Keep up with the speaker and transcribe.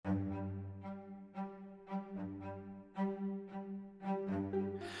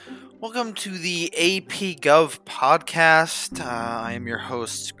Welcome to the AP Gov podcast. I am your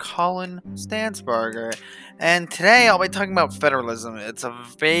host, Colin Stansbarger, and today I'll be talking about federalism. It's a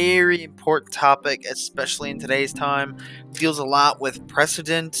very important topic, especially in today's time. It deals a lot with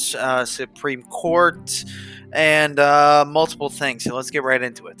precedent, Supreme Court, and multiple things. So let's get right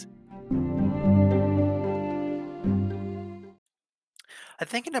into it. I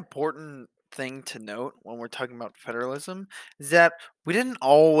think an important thing to note when we're talking about federalism is that we didn't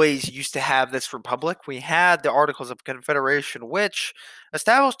always used to have this republic. We had the Articles of Confederation, which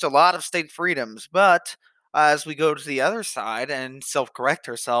established a lot of state freedoms, but as we go to the other side and self correct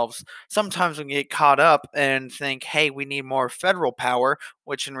ourselves, sometimes we get caught up and think, hey, we need more federal power,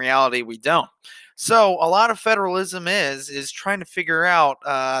 which in reality we don't. So, a lot of federalism is trying to figure out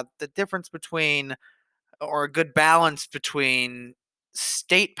the difference between or a good balance between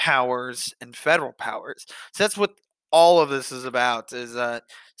state powers and federal powers. So that's what all of this is about is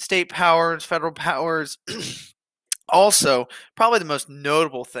state powers, federal powers. Also, probably the most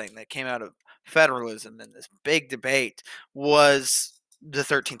notable thing that came out of federalism in this big debate was the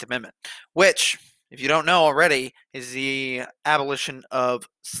 13th Amendment, which, if you don't know already, is the abolition of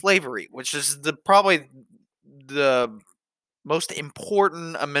slavery, which is the probably the most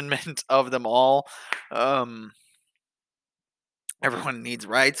important amendment of them all. Um, Everyone needs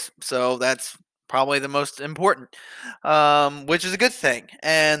rights, so that's probably the most important, which is a good thing,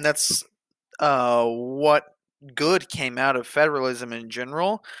 and that's what good came out of federalism in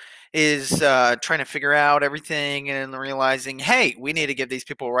general is trying to figure out everything and realizing, hey, we need to give these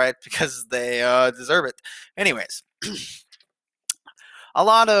people rights because they deserve it. Anyways, a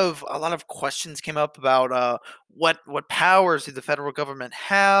lot of questions came up about what powers do the federal government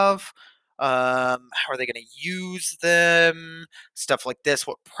have, how are they going to use them, stuff like this.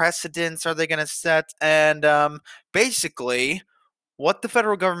 What precedents are they going to set? And basically, what the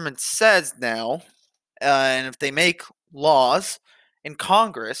federal government says now, and if they make laws in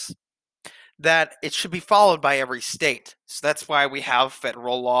Congress, that it should be followed by every state. So that's why we have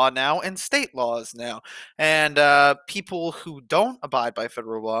federal law now and state laws now. And people who don't abide by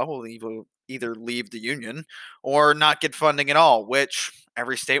federal law will either leave the union or not get funding at all, which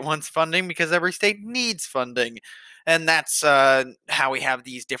every state wants funding because every state needs funding. And that's how we have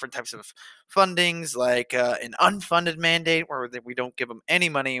these different types of fundings, like an unfunded mandate where we don't give them any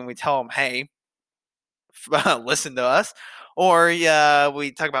money and we tell them, hey, listen to us. Or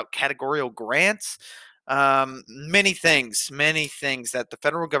we talk about categorical grants. Many things that the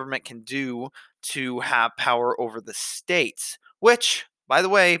federal government can do to have power over the states, which, by the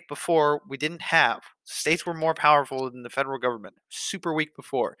way, before we didn't have. States were more powerful than the federal government, super weak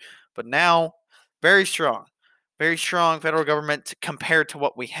before, but now very strong. Very strong federal government compared to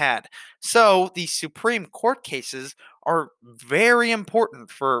what we had. So the Supreme Court cases are very important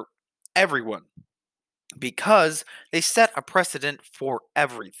for everyone because they set a precedent for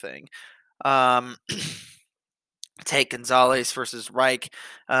everything. Um, Take Gonzalez versus Reich,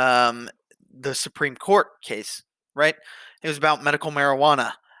 the Supreme Court case, right? It was about medical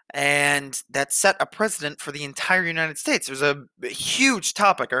marijuana. And that set a precedent for the entire United States. It was a huge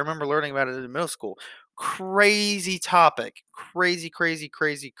topic. I remember learning about it in middle school. Crazy topic. Crazy, crazy,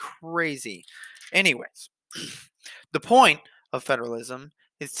 crazy, crazy. Anyways, the point of federalism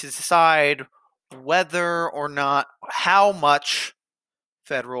is to decide whether or not how much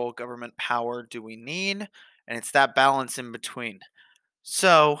federal government power do we need, and it's that balance in between.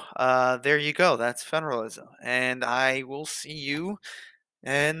 So there you go. That's federalism, and I will see you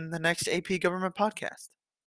in the next AP Government podcast.